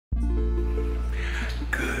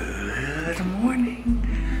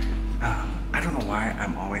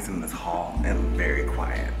I'm always in this hall and very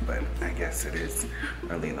quiet, but I guess it is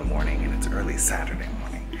early in the morning and it's early Saturday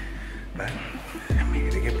morning. But I'm here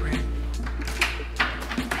to get Britt.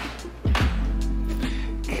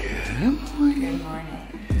 Good morning. Good morning.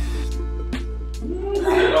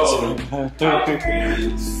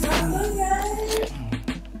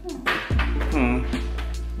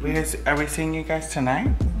 Are we seeing you guys tonight?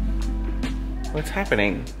 What's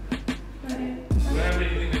happening? We have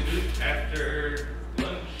anything to do after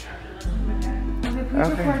lunch. Okay,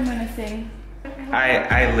 please record when I say.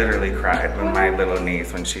 I literally cried when my little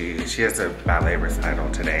niece, when she has a ballet recital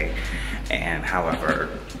today, and however,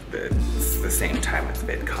 it's the same time as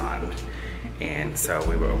VidCon. And so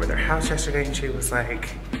we were over their house yesterday and she was like,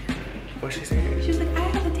 what'd she say? She was like, I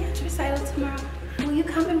have a dance recital tomorrow. Will you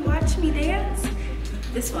come and watch me dance?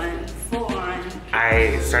 This one, full on.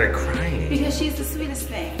 I started crying. Because she's the sweetest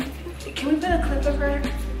thing. Can we put a clip of her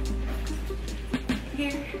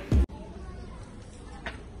here?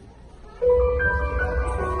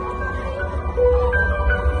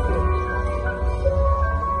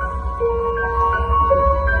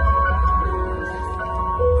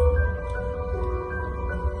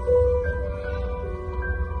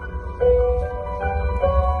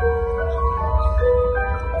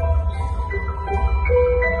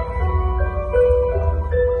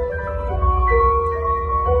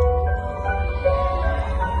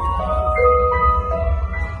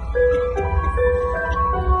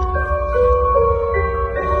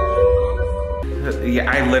 Yeah,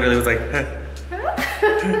 I literally was like,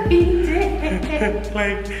 You did.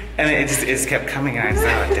 like, and it just kept coming and I just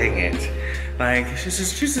thought, dang it. Like,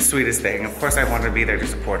 she's the sweetest thing. Of course I wanted to be there to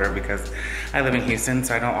support her because I live in Houston,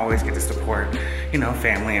 so I don't always get to support, you know,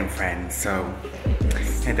 family and friends. So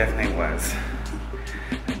it definitely was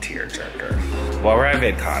a tearjerker. Well, we're at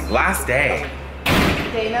VidCon. Last day.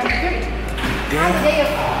 Day number 3. How's the day of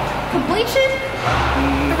completion?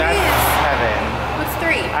 That's 7. What's 3?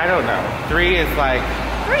 I don't know. 3 is like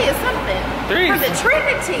 3 is something. 3 For is the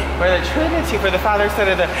Trinity. for the Trinity, for the Father, Son,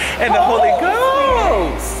 and the Holy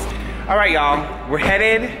Ghost. All right, y'all. We're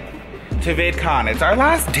headed to VidCon. It's our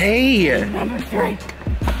last day. Number 3.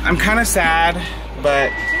 I'm kind of sad,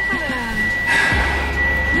 but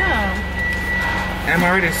No. I'm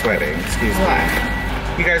already sweating. Excuse me.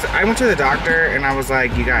 You guys, I went to the doctor and I was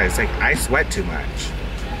like, you guys, like, I sweat too much.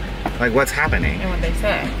 Like, what's happening? And what they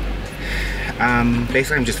say?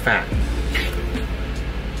 Basically I'm just fat.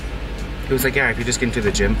 It was like, yeah, if you just get into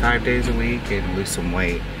the gym 5 days a week and lose some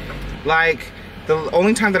weight. Like, the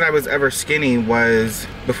only time that I was ever skinny was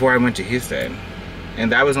before I went to Houston. And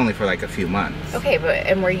that was only for like a few months. Okay,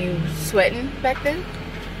 and were you sweating back then?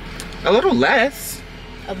 A little less.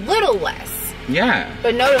 A little less. Yeah.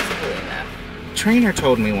 But noticeably enough. Trainer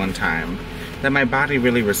told me one time that my body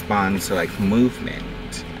really responds to like movement.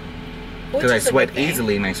 Because I sweat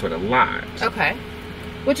easily and I sweat a lot. Okay.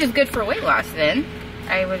 Which is good for weight loss then,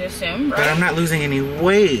 I would assume, right? But I'm not losing any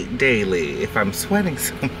weight daily if I'm sweating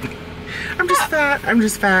so much. I'm just fat. I'm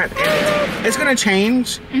just fat. And it's going to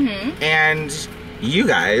change. And you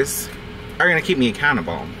guys are going to keep me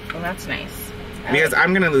accountable. Well, that's nice. Because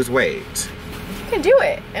I'm going to lose weight. You can do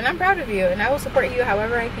it. And I'm proud of you. And I will support you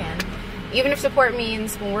however I can. Even if support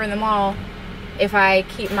means when we're in the mall, if I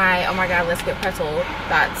keep my, oh my God, let's get pretzel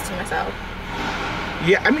thoughts to myself.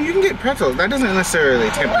 Yeah, I mean, you can get pretzels. That doesn't necessarily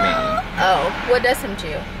tempt me. Oh, what does tempt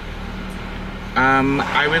you?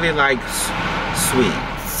 I really like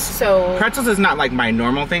sweets. So pretzels is not like my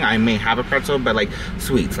normal thing. I may have a pretzel, but like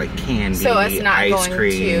sweets, like candy, so it's not ice going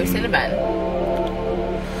cream. to Cinnabon.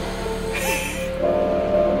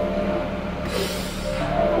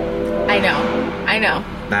 I know.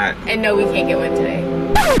 That. And no, we can't get one today.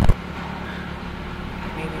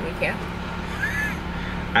 Maybe we can.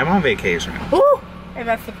 I'm on vacation. Ooh, and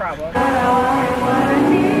that's the problem. We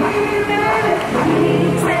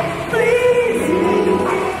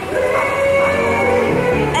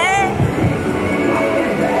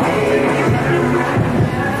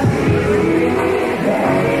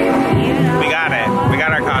got it. We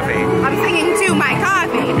got our coffee. I'm singing to my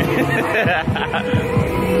coffee.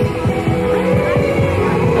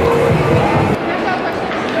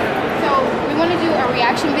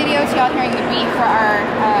 Reaction video to y'all hearing the beat for our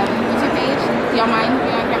YouTube page. Do y'all mind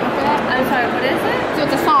being on camera for that? I'm sorry, what is it? So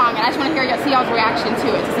it's a song, and I just want to hear see y'all's reaction to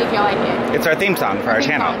it to see if y'all like it. It's our theme song for our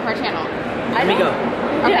channel. For our channel. Let me go.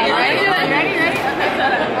 Okay, you ready? You ready? Okay.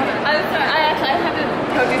 I'm sorry, I have to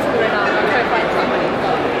go do something right now. I'm trying to find somebody.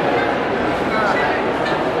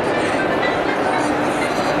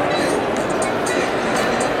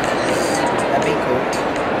 That'd be cool.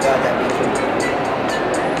 God, that'd be cool.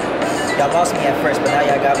 Y'all lost me at first, but now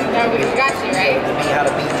y'all got me. No, we got you, right? How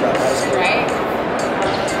to beat drop. That was cool. Right?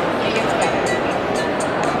 It gets better.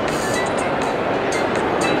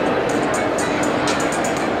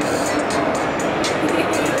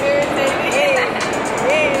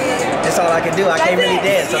 That's all I can do. I can't really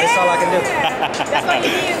dance, so that's all I can do. That's all you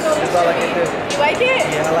need. That's all I can do. You like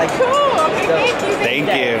it? Yeah, I like it. Cool. Okay, So, thank you. Thank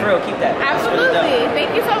you. For real, keep that. Absolutely.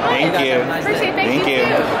 Thank you so much. Thank you. Appreciate it. Thank you.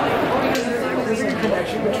 There's a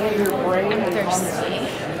connection between your brain I'm thirsty.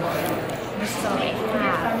 So I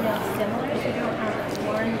have.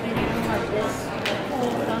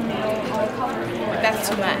 That's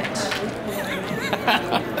too much.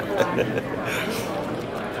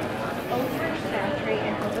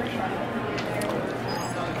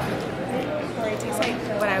 It tastes like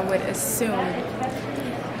what I would assume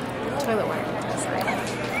toilet water tastes like.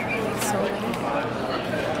 It's so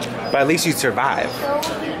weird. But at least you survive.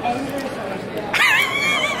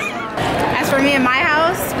 As for me in my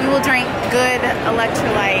house, we will drink good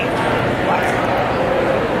electrolyte water.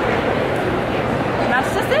 And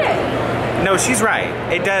that's just it. No, she's right.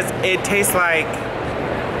 It does. It tastes like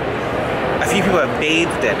a few people have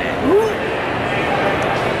bathed in it.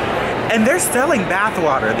 And they're selling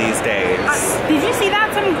bathwater these days. Did you see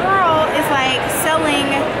that? Some girl is like selling.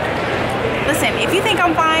 Listen, if you think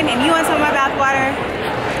I'm fine and you want some of my bathwater,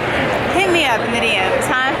 hit me up in the DMs,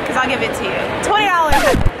 huh? Because I'll give it to you. $20.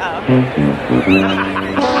 Oh.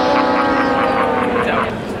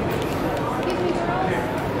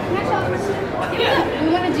 We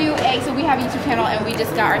want to do a, so we have a YouTube channel and we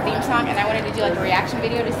just got our theme song and I wanted to do like a reaction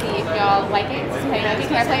video to see if y'all like it. Can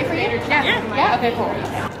I play it for you? Yeah. Yeah? Okay, cool.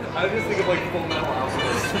 I just think of like Full Metal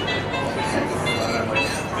Alchemist.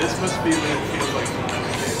 This must be what it feels like.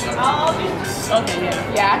 Okay,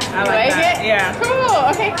 yeah. Yeah? I like that. it? Yeah. Cool.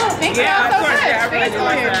 Okay, cool. Thank you. Yeah, That's of so course. good. Yeah, I really Thanks do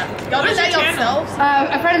for like here. that. Y'all did that yourselves?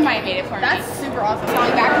 A friend of mine made it for me. That's super awesome.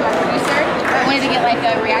 Calling back from our producer. I wanted to get like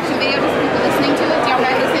a reaction video to some people listening to it. Do y'all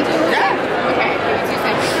mind listening to it? Yeah. Okay, give me 2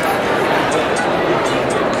 seconds.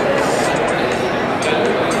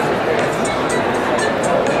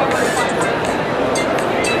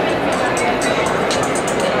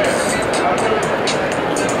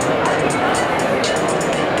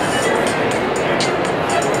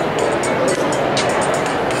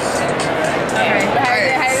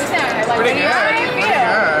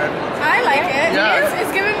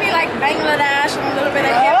 Bangladesh and a little bit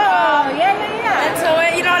of hip hop. Oh, yeah. And so,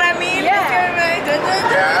 you know what I mean? Yeah. It's giving me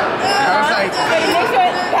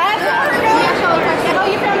Oh,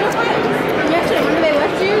 you found this one? Yesterday, remember they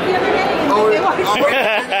left you the other day? Oh, they walked oh,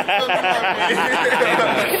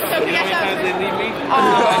 They leave me. Oh.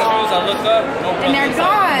 I look up. And they're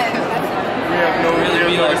gone. We have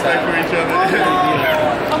no respect for each other.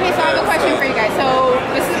 Okay, so I have a question for you guys. So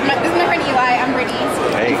this is my friend Eli. I'm Brittany.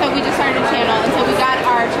 Hey. And so we just started a channel, and so we got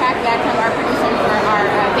our track back from our producer for our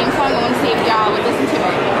theme song. I want to see if y'all would listen to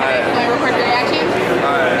it. Okay? Can we record the reaction?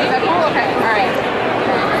 Alright. Is that cool? Okay. All right.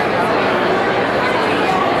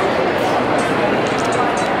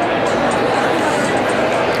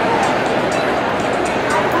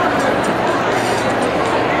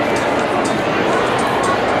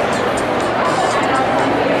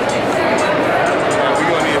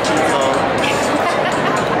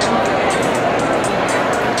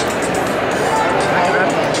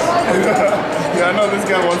 Yeah, I know this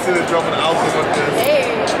guy wants to drop an album with this. Hey.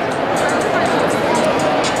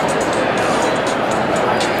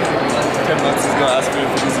 10 months is gonna ask me if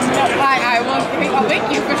this is me. I will. I'll thank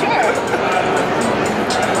you for sure.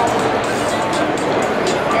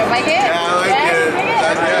 You like it? Yeah, I like it.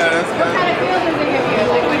 That's What kind of feeling does it give you?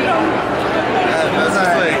 Like, what do you? That's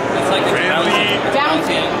like, It's like a friendly.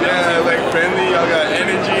 Bouncing. Yeah, like friendly. Y'all got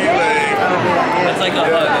energy. Like, It's like a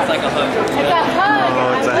hug. It's like a hug. It's a hug.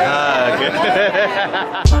 Oh, it's a hug.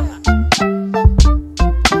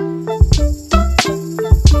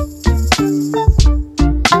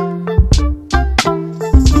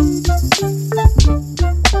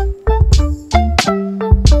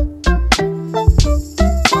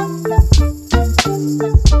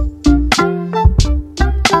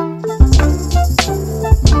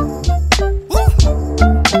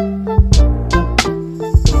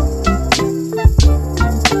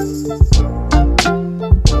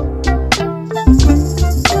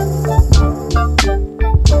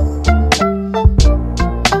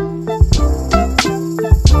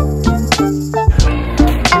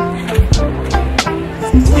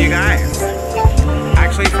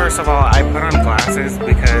 First of all, I put on glasses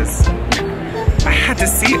because I had to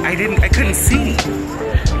see. I couldn't see.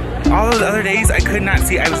 All those other days I could not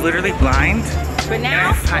see. I was literally blind. But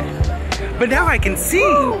now? But now I can see.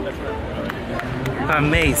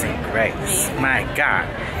 Amazing Grace. My God.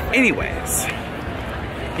 Anyways,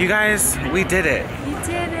 you guys, we did it. We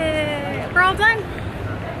did it. We're all done.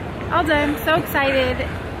 All done. So excited.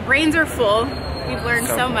 Brains are full. We've learned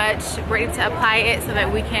so much. Ready to apply it so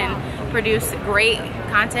that we can produce great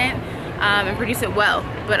content and produce it well.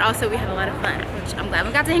 But also we had a lot of fun, which I'm glad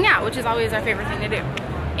we got to hang out, which is always our favorite thing to do.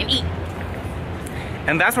 And eat.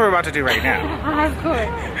 And that's what we're about to do right now. Of course.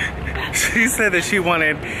 She said that she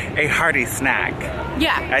wanted a hearty snack.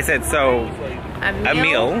 Yeah. I said, so a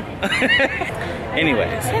meal.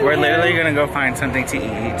 Anyways, we're literally gonna go find something to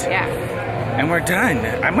eat. Yeah. And we're done.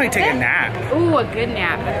 I might take a nap. Ooh, a good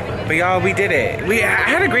nap. But y'all, we did it. I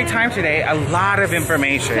had a great time today. A lot of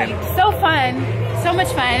information. So fun. So much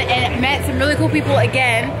fun. And met some really cool people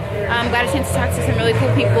again. Got a chance to talk to some really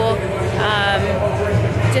cool people.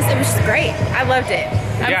 It was just great. I loved it.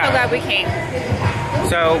 I'm so glad we came.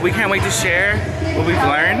 So we can't wait to share what we've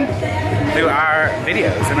learned through our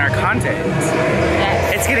videos and our content.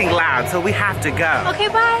 Yes. It's getting loud, so we have to go. Okay,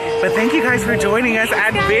 bye. But thank you guys for joining us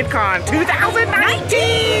at VidCon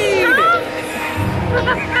 2019.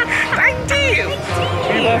 19.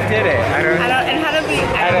 We both did it. I don't know.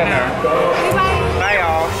 Okay, bye. Bye,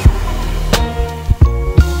 y'all.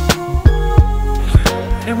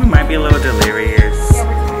 I think we might be a little delirious.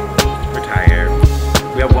 We're tired.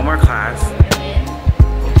 We have one more class.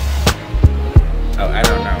 Oh, I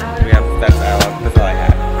don't know. That's all I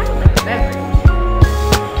have.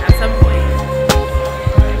 At some point.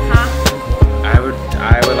 Huh? I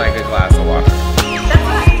would like a glass of water.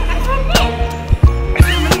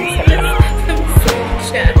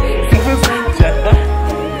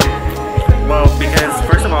 Well, because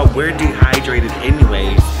first of all, we're dehydrated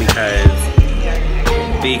anyways because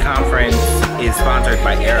the conference is sponsored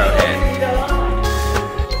by Arrowhead.